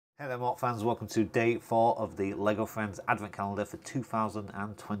Hey there Mortt fans, welcome to day 4 of the LEGO Friends Advent Calendar for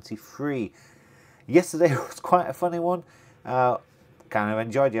 2023. Yesterday was quite a funny one. Kind of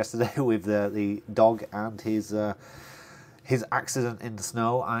enjoyed yesterday with the dog and his accident in the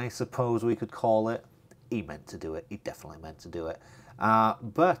snow, I suppose we could call it. He meant to do it, he definitely meant to do it.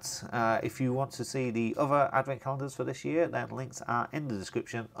 But if you want to see the other Advent calendars for this year, then links are in the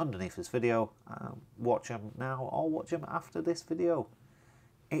description underneath this video. Watch them now or watch them after this video.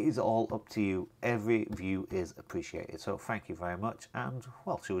 It is all up to you. Every view is appreciated. So thank you very much. And,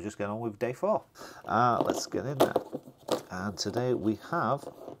 well, shall we just get on with day 4? Let's get in there. And today we have,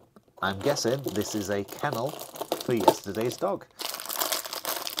 I'm guessing, this is a kennel for yesterday's dog.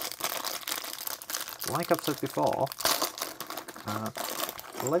 Like I've said before,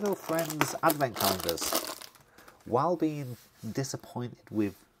 LEGO Friends Advent Calendars, while being disappointed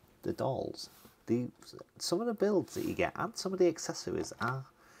with the dolls, some of the builds that you get and some of the accessories are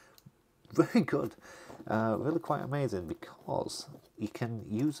very good, really quite amazing, because you can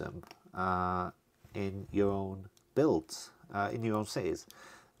use them in your own builds, in your own cities,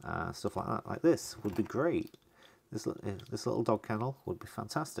 stuff like that. Like this would be great. This little dog kennel would be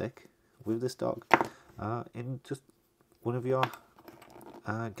fantastic with this dog in just one of your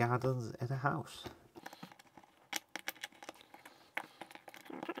gardens in a house.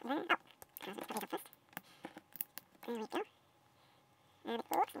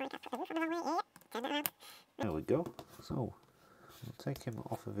 There we go. So we'll take him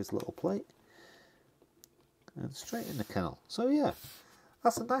off of his little plate and straight in the kennel. So yeah,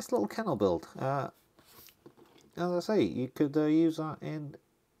 that's a nice little kennel build. As I say, you could use that in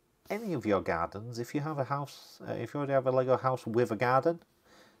any of your gardens. If you have a house, if you already have a Lego house with a garden,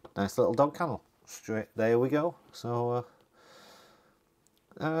 nice little dog kennel. Straight there we go. So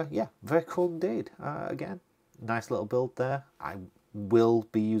yeah, very cool indeed. Again, nice little build there. I will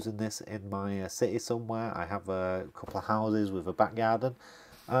be using this in my city somewhere. I have a couple of houses with a back garden,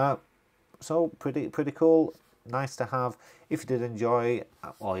 so pretty cool. Nice to have. If you did enjoy,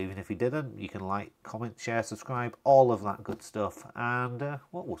 or even if you didn't, you can like, comment, share, subscribe, all of that good stuff. And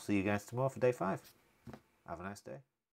well, we'll see you guys tomorrow for day 5. Have a nice day.